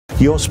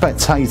Your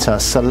spectator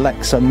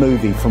selects a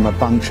movie from a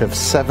bunch of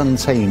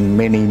 17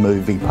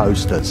 mini-movie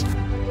posters.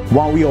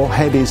 While your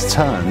head is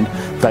turned,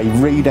 they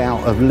read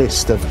out a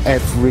list of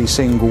every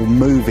single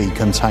movie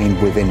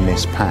contained within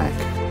this pack.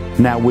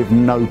 Now, with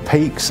no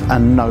peeks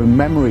and no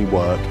memory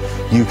work,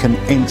 you can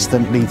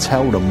instantly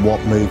tell them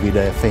what movie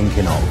they're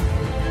thinking of.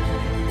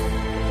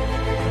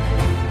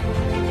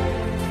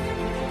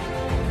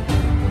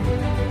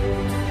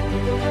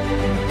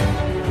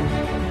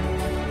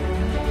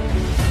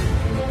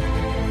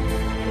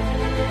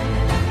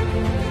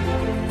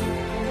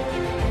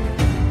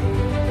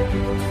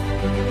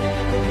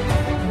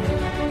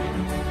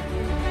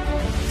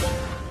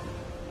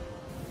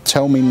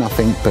 Tell me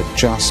nothing, but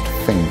just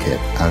think it,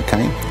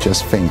 okay?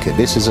 Just think it.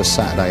 This is a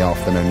Saturday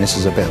afternoon. This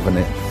is a bit of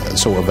a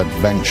sort of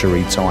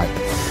adventure-y type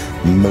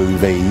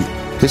movie.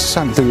 This is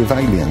something to do with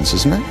aliens,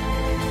 isn't it?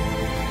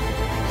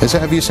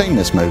 Have you seen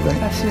this movie?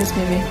 I've seen this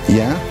movie.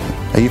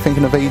 Yeah? Are you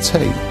thinking of E.T.?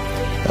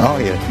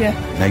 Are you?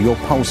 Yeah. Now your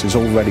pulse is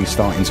already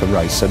starting to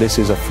race, so this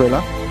is a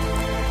thriller?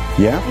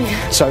 Yeah?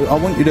 Yeah. So I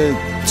want you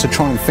to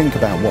try and think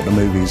about what the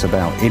movie's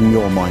about in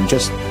your mind.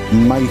 Just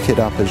make it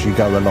up as you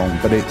go along,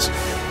 but it's...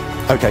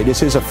 Okay,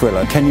 this is a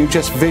thriller. Can you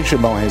just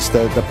visualise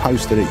the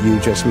poster that you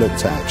just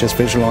looked at? Just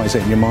visualise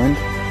it in your mind?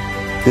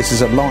 This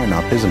is a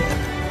lineup, isn't it?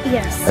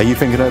 Yes. Are you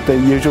thinking of The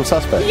Usual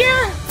Suspects?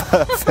 Yeah!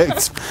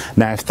 Perfect.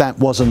 Now, if that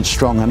wasn't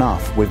strong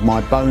enough, with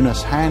my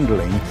bonus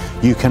handling,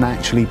 you can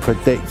actually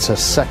predict a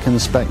second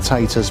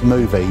spectator's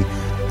movie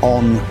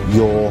on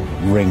your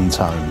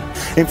ringtone.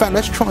 In fact,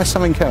 let's try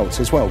something else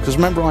as well, because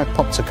remember I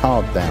popped a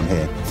card down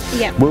here.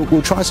 Yeah.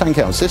 We'll try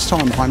something else. This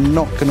time I'm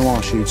not going to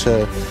ask you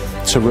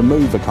to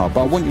remove a card,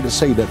 but I want you to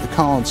see that the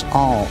cards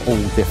are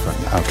all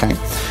different, okay?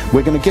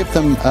 We're going to give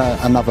them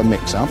another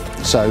mix-up,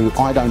 so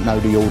I don't know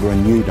the order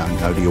and you don't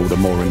know the order,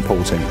 more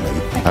importantly,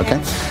 okay?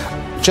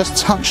 Just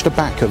touch the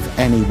back of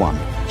any one.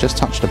 Just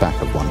touch the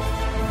back of one.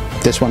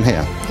 This one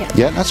here? Yeah.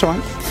 Yeah, that's all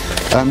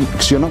right.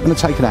 Because you're not going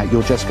to take it out,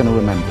 you're just going to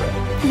remember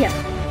it.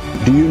 Yeah.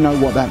 Do you know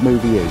what that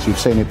movie is? You've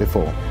seen it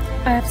before?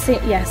 I have seen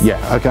it, yes.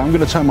 Yeah, okay, I'm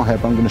going to turn my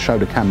head, but I'm going to show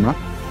the camera.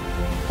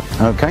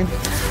 Okay.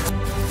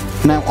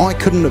 Now, I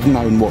couldn't have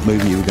known what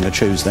movie you were going to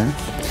choose there,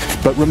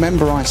 but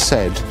remember I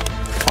said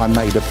I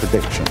made a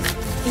prediction.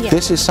 Yeah.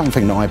 This is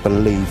something that I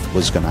believed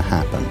was going to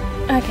happen.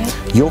 Okay.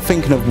 You're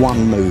thinking of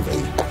one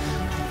movie.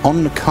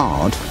 On the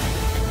card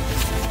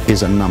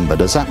is a number.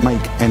 Does that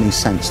make any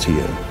sense to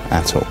you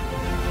at all?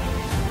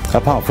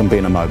 Apart from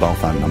being a mobile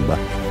phone number?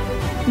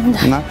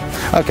 No?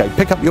 Okay,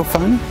 pick up your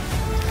phone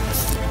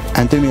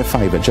and do me a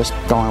favour, just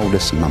dial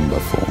this number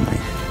for me.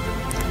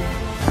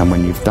 And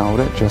when you've dialed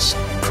it, just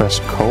press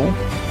call.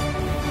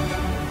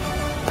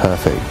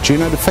 Perfect. Do you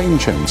know the theme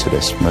tune to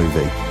this movie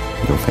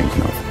you're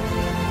thinking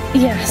of?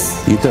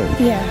 Yes. You do?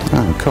 Yeah.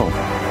 Oh, cool.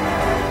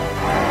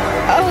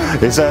 Oh.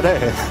 Is that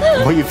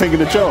it? Were you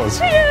thinking of Jaws?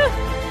 Yeah.